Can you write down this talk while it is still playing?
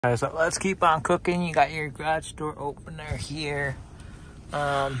Alright, so let's keep on cooking. You got your garage door opener here.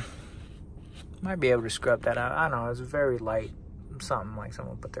 Might be able to scrub that out. I don't know, it's very light. Something like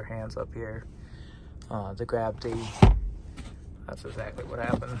someone put their hands up here to grab the... That's exactly what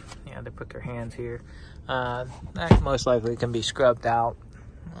happened. Yeah, they put their hands here. That most likely can be scrubbed out.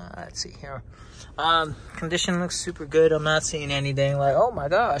 Let's see here. Condition looks super good. I'm not seeing anything like, oh my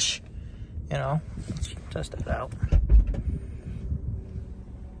gosh. You know, let's test that out.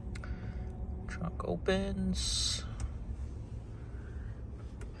 Trunk opens.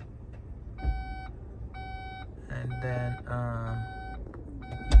 And then,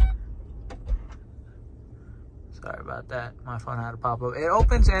 sorry about that. My phone had to pop up. It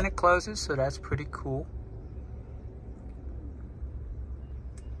opens and it closes, so that's pretty cool.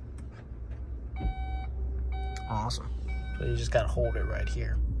 Awesome. So you just gotta hold it right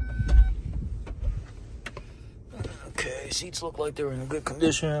here. Okay, seats look like they're in good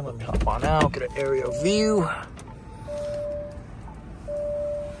condition. Let me hop on out, get an aerial view.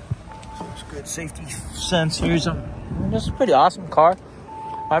 So it's good safety sensors. This is a pretty awesome car.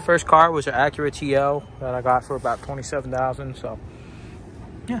 My first car was an Acura TL that I got for about $27,000. So,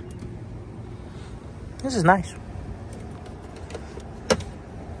 yeah, this is nice.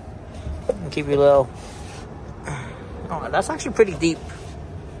 Keep you a little. Oh, that's actually pretty deep.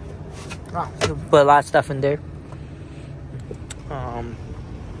 Oh, you can put a lot of stuff in there.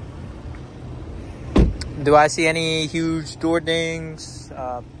 Do I see any huge door dings?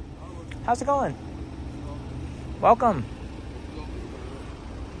 How's it going? Welcome.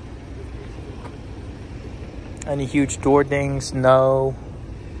 Any huge door dings? No.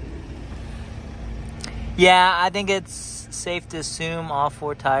 Yeah, I think it's safe to assume all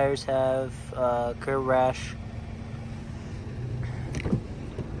 4 tires have curb rash.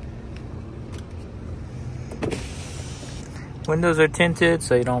 Windows are tinted,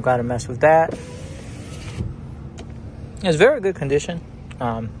 so you don't gotta mess with that. It's very good condition.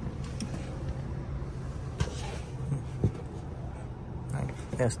 I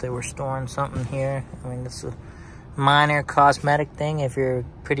guess they were storing something here. I mean, it's a minor cosmetic thing. If you're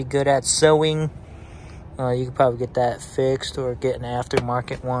pretty good at sewing, you could probably get that fixed or get an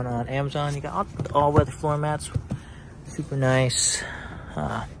aftermarket one on Amazon. You got all-weather floor mats, super nice.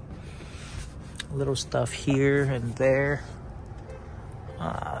 Little stuff here and there.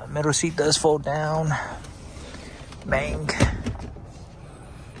 Middle seat does fold down. Bang.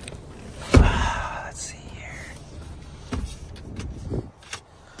 Let's see here.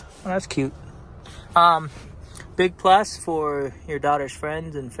 Oh, that's cute. Big plus for your daughter's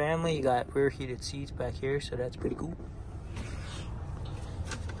friends and family. You got rear heated seats back here, so that's pretty cool.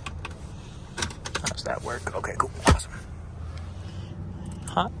 How's that work? Okay, cool. Awesome.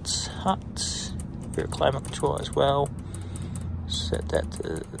 Hot. Your climate control as well. Set that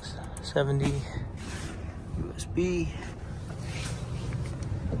to 70. USB.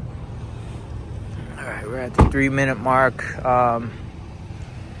 All right, we're at the 3-minute mark. I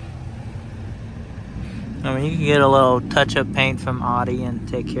mean, you can get a little touch-up paint from Audi and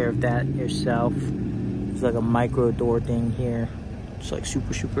take care of that yourself. It's like a micro door thing here. It's like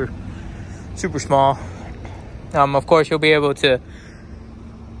super small. Of course, you'll be able to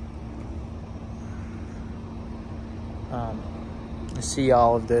see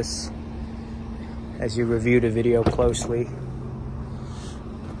all of this as you review the video closely.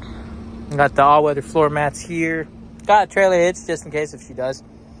 Got the all-weather floor mats here. Got a trailer hitch just in case if she does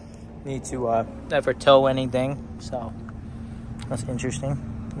need to ever tow anything. So that's interesting.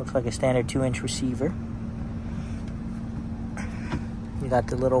 Looks like a standard 2-inch receiver. You got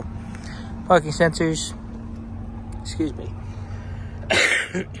the little parking sensors. Excuse me.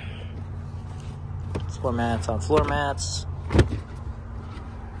 Floor mats on floor mats.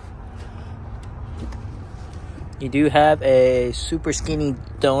 You do have a super skinny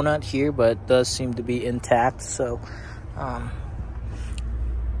donut here, but it does seem to be intact. So, I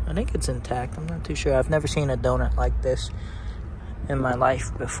think it's intact. I'm not too sure. I've never seen a donut like this in my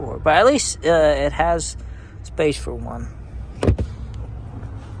life before. But at least it has space for one.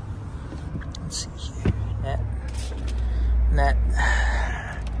 Let's see here. Net.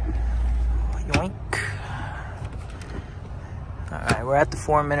 Yoink. Alright, we're at the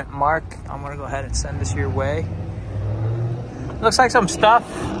 4-minute mark. I'm going to go ahead and send this your way. Looks like some stuff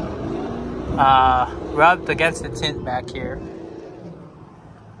rubbed against the tint back here.